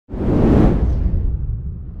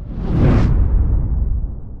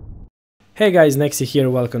Hey guys, Nexi here,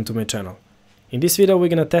 welcome to my channel. In this video we're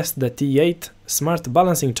gonna test the T8 smart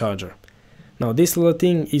balancing charger. Now this little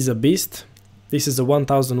thing is a beast. This is a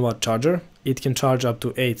 1000 watt charger. It can charge up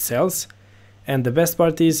to 8 cells, and the best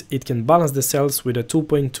part is it can balance the cells with a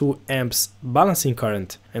 2.2 amps balancing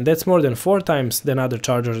current, and that's more than 4 times than other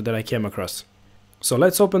chargers that I came across. So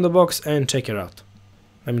let's open the box and check it out.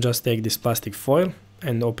 Let me just take this plastic foil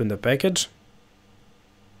and open the package.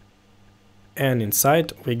 And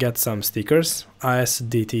inside we get some stickers,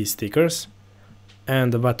 ISDT stickers,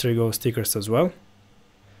 and the battery go stickers as well.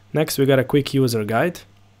 Next we got a quick user guide,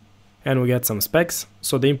 and we get some specs.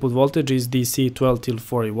 So the input voltage is DC 12 till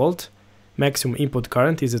 40 volt, maximum input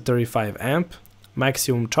current is a 35 amp,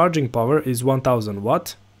 maximum charging power is 1000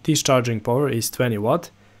 watt, discharging power is 20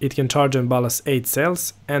 watt, it can charge and balance 8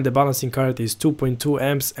 cells, and the balancing current is 2.2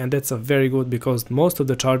 amps, and that's a very good because most of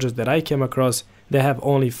the chargers that I came across, they have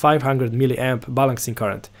only 500 milliamp balancing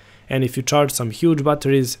current, and if you charge some huge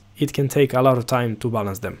batteries, it can take a lot of time to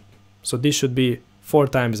balance them. So this should be 4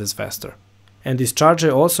 times as faster. And this charger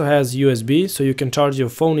also has USB, so you can charge your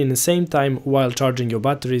phone in the same time while charging your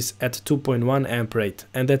batteries at 2.1 amp rate,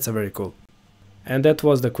 and that's a very cool. And that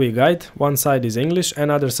was the quick guide. One side is English and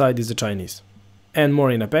other side is the Chinese. And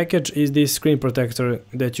more in a package is this screen protector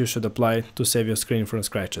that you should apply to save your screen from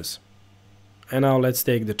scratches. And now let's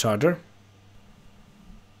take the charger.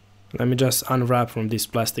 Let me just unwrap from this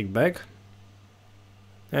plastic bag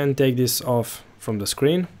and take this off from the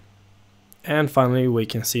screen, and finally we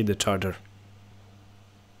can see the charger.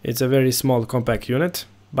 It's a very small compact unit,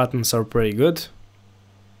 buttons are pretty good.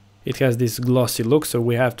 It has this glossy look, so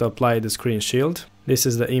we have to apply the screen shield. This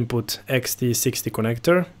is the input XT60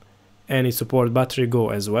 connector, and it supports battery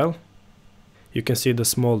go as well. You can see the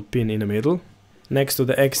small pin in the middle. Next to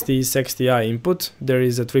the XT60i input there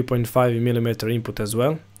is a 3.5mm input as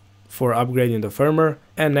well for upgrading the firmware,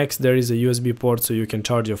 and next there is a USB port so you can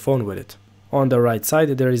charge your phone with it. On the right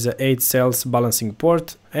side there is a 8 cells balancing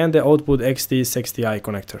port and the output XT60i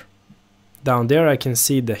connector. Down there I can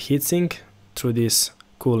see the heatsink through these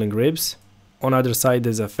cooling ribs. On other side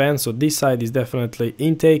there's a fan, so this side is definitely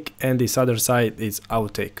intake and this other side is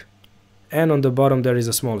outtake. And on the bottom there is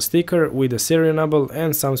a small sticker with a serial number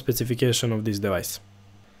and some specification of this device.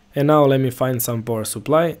 And now let me find some power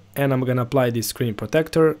supply, and I'm gonna apply this screen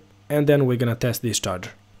protector, and then we're gonna test this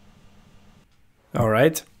charger.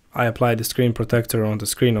 Alright, I applied the screen protector on the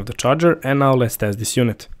screen of the charger, and now let's test this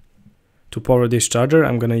unit. To power this charger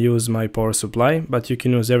I'm gonna use my power supply, but you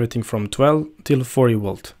can use everything from 12 till 40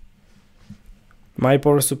 volt. My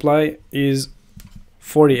power supply is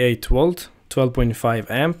 48 volt, 12.5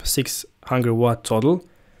 amp, 600 watt total,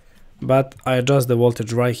 but I adjust the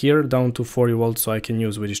voltage right here down to 40 volts so I can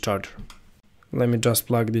use with this charger. Let me just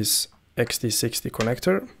plug this XT60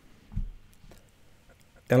 connector,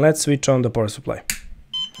 and let's switch on the power supply.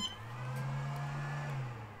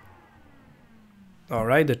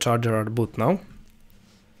 Alright, the charger are boot now.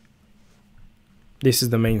 This is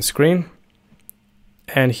the main screen,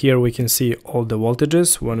 and here we can see all the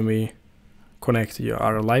voltages. When we connect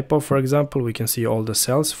our LiPo, for example, we can see all the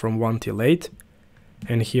cells from 1 till 8,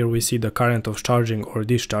 and here we see the current of charging or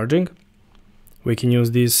discharging. We can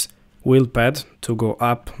use this wheel pad to go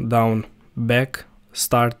up, down, back,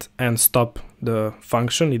 start and stop the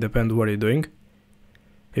function, it depends what you're doing.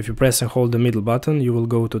 If you press and hold the middle button you will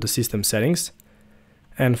go to the system settings,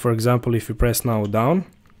 and for example if you press now down,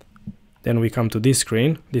 then we come to this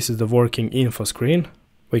screen. This is the working info screen.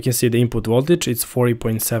 We can see the input voltage, it's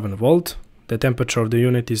 40.7 volt. The temperature of the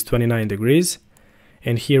unit is 29 degrees,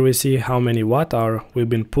 and here we see how many watt hour we've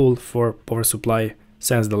been pulled for power supply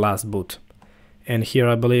since the last boot. And here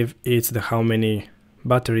I believe it's the how many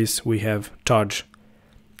batteries we have charged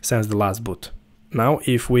since the last boot. Now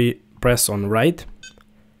if we press on right,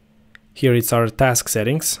 here it's our task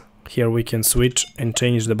settings. Here we can switch and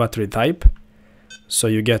change the battery type, so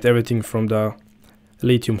you get everything from the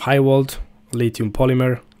lithium high volt, lithium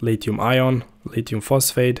polymer, lithium ion, lithium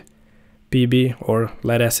phosphate, PB or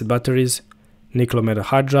lead acid batteries, nickel metal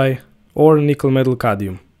hydride or nickel metal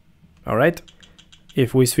cadmium. Alright,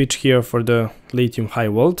 if we switch here for the lithium high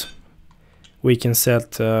volt, we can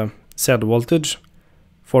set voltage.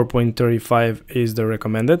 4.35 is the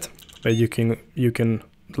recommended, but you can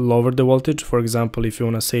lower the voltage, for example if you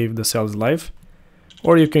want to save the cell's life,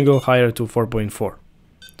 or you can go higher to 4.4.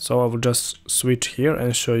 So I will just switch here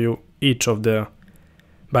and show you each of the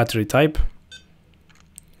battery type.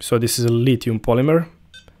 So this is a lithium polymer,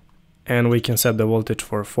 and we can set the voltage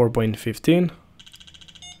for 4.15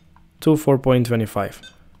 to 4.25.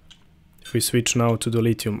 If we switch now to the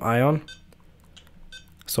lithium ion,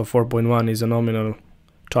 so 4.1 is a nominal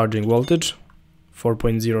charging voltage,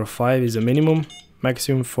 4.05 is a minimum,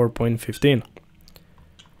 maximum 4.15.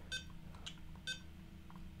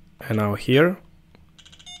 And now here,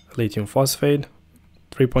 lithium phosphate,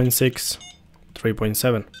 3.6,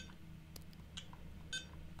 3.7.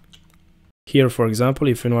 Here, for example,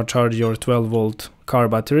 if you want to charge your 12-volt car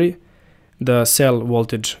battery, the cell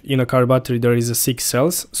voltage in a car battery, there is a 6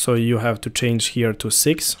 cells, so you have to change here to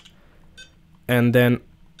 6, and then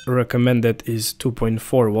recommended is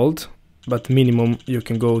 2.4 volt, but minimum you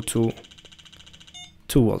can go to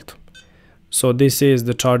 2 volt. So this is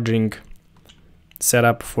the charging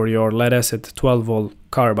setup for your lead acid 12-volt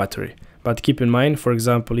car battery. But keep in mind, for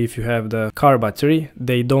example, if you have the car battery,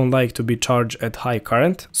 they don't like to be charged at high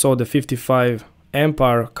current, so the 55 amp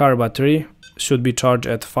hour car battery should be charged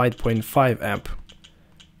at 5.5 amp.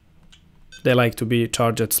 They like to be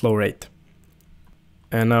charged at slow rate.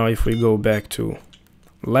 And now if we go back to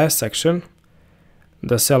last section,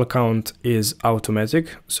 the cell count is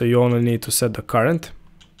automatic, so you only need to set the current.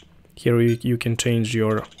 Here you can change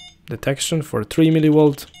your detection for 3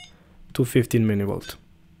 millivolt to 15 millivolt.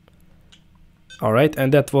 Alright,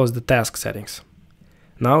 and that was the task settings.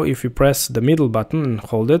 Now if you press the middle button and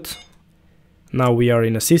hold it, now we are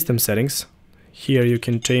in a system settings. Here you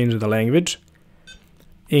can change the language,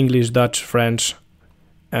 English, Dutch, French,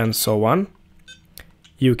 and so on.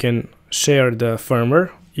 You can share the firmware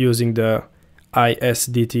using the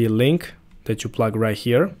ISDT link that you plug right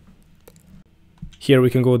here. Here we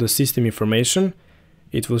can go to system information.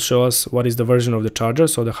 It will show us what is the version of the charger.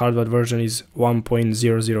 So the hardware version is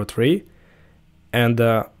 1.003 and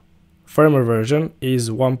the firmware version is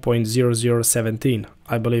 1.0017.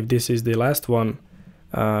 I believe this is the last one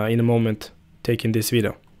in a moment taking this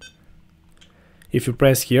video. If you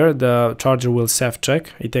press here, the charger will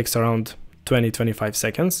self-check. It takes around 20-25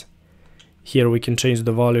 seconds. Here we can change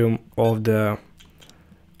the volume of the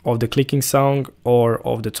clicking sound or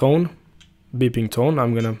of the tone, beeping tone.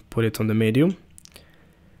 I'm gonna put it on the medium.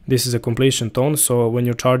 This is a completion tone, so when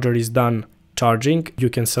your charger is done charging, you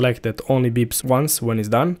can select that only beeps once when it's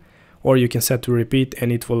done, or you can set to repeat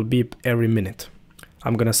and it will beep every minute.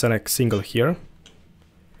 I'm gonna select single here.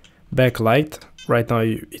 Backlight, right now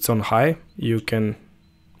it's on high. You can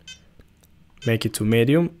make it to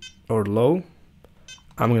medium or low.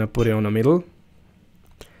 I'm gonna put it on the middle.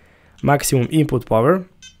 Maximum input power,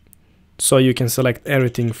 so you can select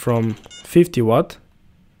everything from 50 watt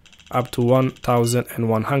up to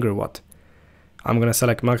 1100 watt. I'm gonna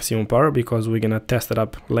select maximum power because we're gonna test it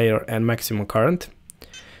up later, and maximum current.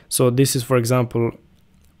 So this is, for example,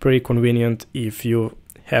 pretty convenient if you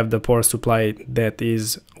have the power supply that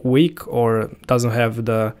is weak or doesn't have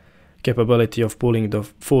the capability of pulling the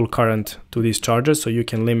full current to this charger, so you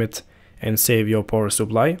can limit and save your power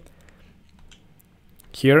supply.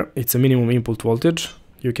 Here it's a minimum input voltage.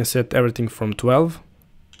 You can set everything from 12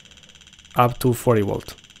 up to 40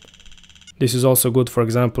 volt. This is also good, for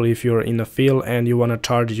example, if you're in a field and you want to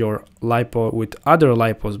charge your LiPo with other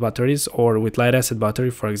LiPo's batteries or with lead acid battery,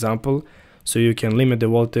 for example, so you can limit the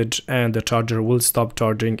voltage and the charger will stop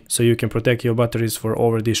charging, so you can protect your batteries for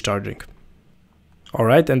over discharging.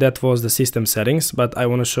 Alright, and that was the system settings, but I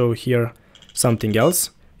want to show here something else.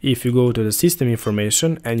 If you go to the system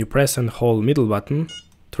information and you press and hold middle button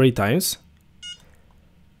 3 times,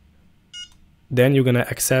 then you're gonna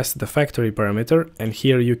access the factory parameter, and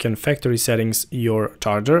here you can factory settings your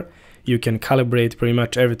charger. You can calibrate pretty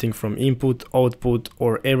much everything from input, output,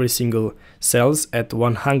 or every single cells at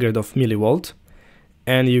 100 of millivolt,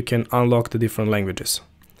 and you can unlock the different languages.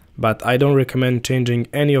 But I don't recommend changing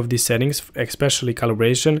any of these settings, especially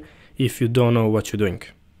calibration, if you don't know what you're doing.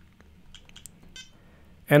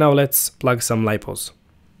 And now let's plug some LiPos.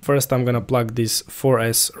 First I'm gonna plug this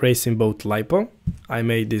 4S Racing Boat LiPo. I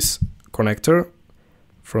made this connector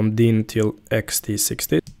from DIN till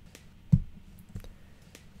XT60.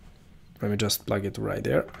 Let me just plug it right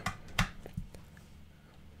there.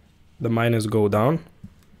 The minus go down.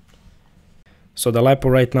 So the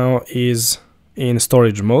LiPo right now is in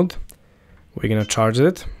storage mode. We're gonna charge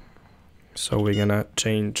it. So we're gonna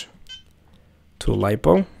change to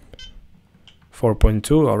LiPo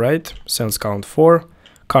 4.2. Alright, sense count 4.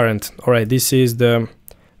 Current, alright, this is the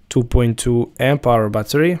 2.2 amp hour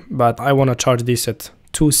battery, but I want to charge this at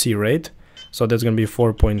 2C rate, so that's going to be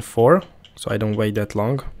 4.4, so I don't wait that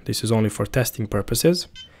long. This is only for testing purposes,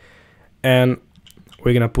 and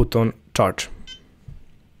we're going to put on charge.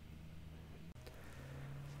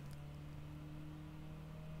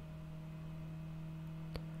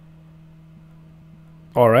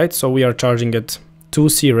 Alright, so we are charging at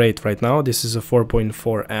 2C rate right now. This is a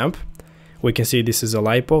 4.4 amp. We can see this is a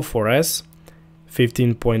LiPo 4S.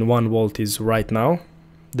 15.1 volt is right now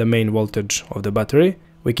the main voltage of the battery.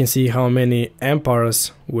 We can see how many amp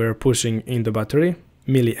hours we're pushing in the battery,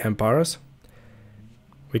 milliamp hours.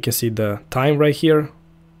 We can see the time right here,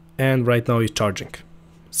 and right now it's charging.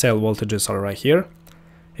 Cell voltages are right here.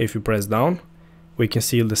 If you press down, we can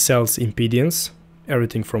see the cell's impedance,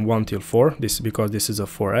 everything from 1 till 4. This is because this is a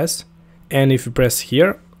 4S. And if you press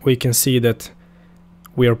here, we can see that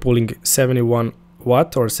we are pulling 71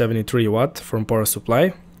 watt or 73 watt from power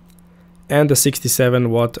supply, and the 67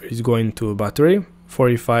 watt is going to a battery.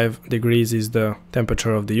 45 degrees is the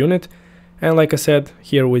temperature of the unit, and like I said,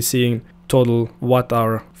 here we're seeing total watt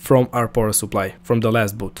hour from our power supply from the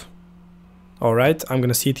last boot. Alright, I'm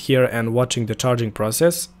gonna sit here and watching the charging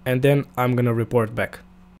process, and then I'm gonna report back.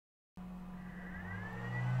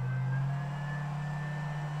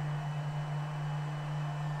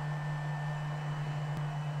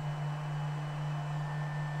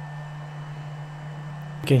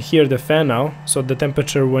 You can hear the fan now, so the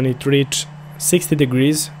temperature when it reaches 60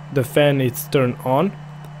 degrees, the fan is turned on,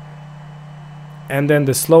 and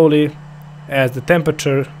then slowly, as the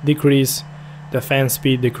temperature decreases, the fan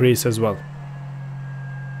speed decreases as well.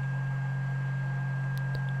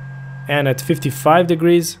 And at 55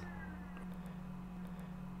 degrees,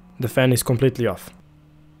 the fan is completely off.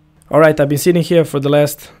 Alright, I've been sitting here for the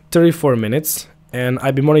last 34 minutes, and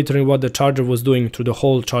I've been monitoring what the charger was doing through the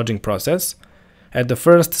whole charging process. At the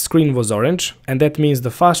first, screen was orange, and that means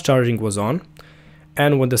the fast charging was on.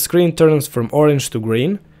 And when the screen turns from orange to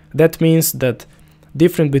green, that means that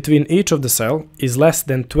difference between each of the cell is less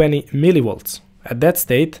than 20 millivolts. At that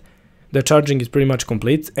state, the charging is pretty much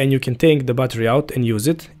complete, and you can take the battery out and use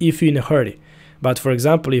it if you're in a hurry. But for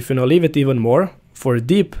example, if you leave it even more for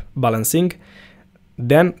deep balancing,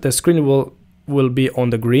 then the screen will be on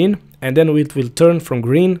the green, and then it will turn from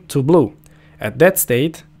green to blue. At that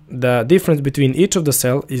state, the difference between each of the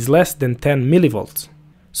cell is less than 10 millivolts.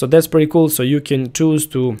 So that's pretty cool, so you can choose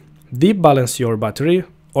to deep balance your battery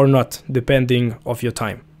or not, depending of your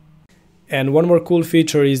time. And one more cool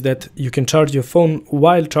feature is that you can charge your phone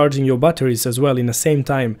while charging your batteries as well in the same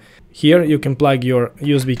time. Here you can plug your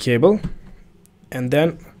USB cable, and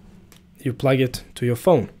then you plug it to your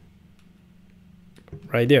phone.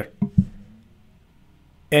 Right there.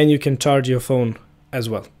 And you can charge your phone as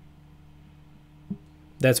well.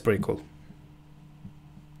 That's pretty cool.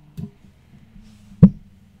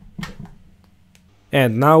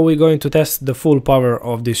 And now we're going to test the full power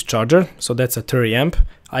of this charger. So that's a 30 amp.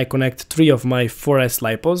 I connect 3 of my 4S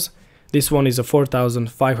LiPos. This one is a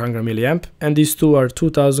 4500 milliamp, and these two are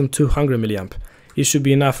 2200 milliamp. It should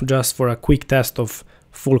be enough just for a quick test of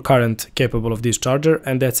full current capable of this charger,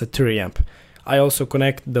 and that's a 30 amp. I also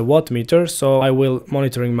connect the watt meter, so I will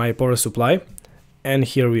monitoring my power supply, and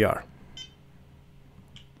here we are.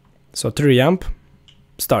 So 3 amp,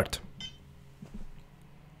 start.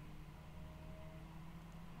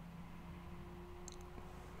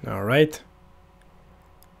 All right.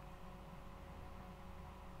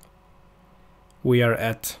 We are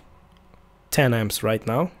at 10 amps right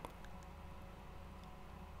now.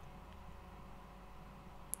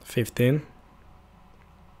 15.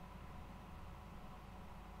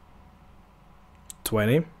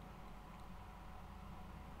 20.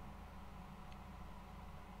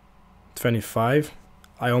 25.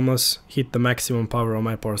 I almost hit the maximum power on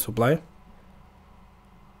my power supply.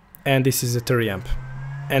 And this is a 30 amp.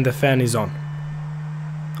 And the fan is on.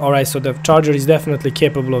 Alright, so the charger is definitely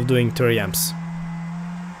capable of doing 30 amps.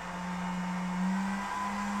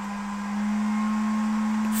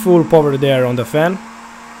 Full power there on the fan.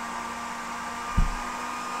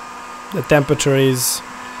 The temperature is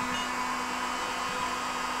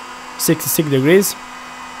 66 degrees.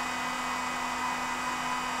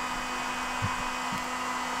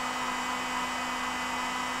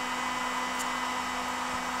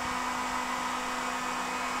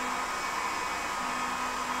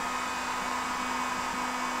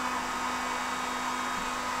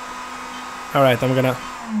 Alright, I'm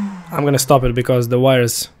gonna stop it because the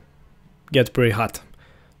wires get pretty hot.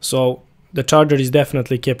 So the charger is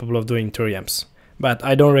definitely capable of doing 30 amps. But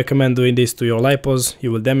I don't recommend doing this to your LiPos,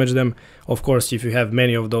 you will damage them. Of course, if you have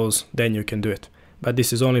many of those, then you can do it. But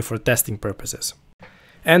this is only for testing purposes.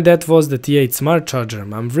 And that was the T8 Smart Charger.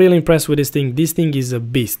 I'm really impressed with this thing. This thing is a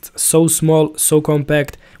beast. So small, so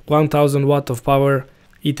compact, 1000 watt of power.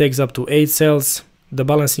 It takes up to 8 cells. The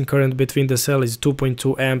balancing current between the cell is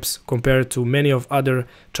 2.2 amps compared to many of other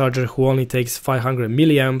charger who only takes 500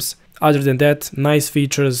 milliamps. Other than that, nice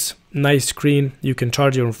features, nice screen, you can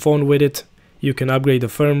charge your phone with it, you can upgrade the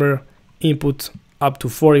firmware, input up to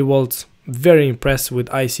 40 volts. Very impressed with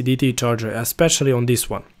ISDT charger, especially on this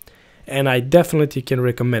one. and I definitely can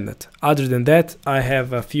recommend it. Other than that, I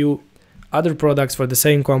have a few other products for the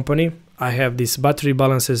same company. I have these battery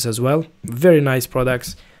balances as well, very nice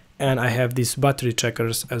products, and I have these battery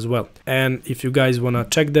checkers as well. And if you guys want to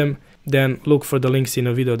check them, then look for the links in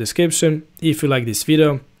the video description. If you like this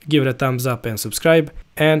video, give it a thumbs up and subscribe,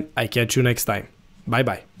 and I catch you next time. Bye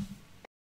bye.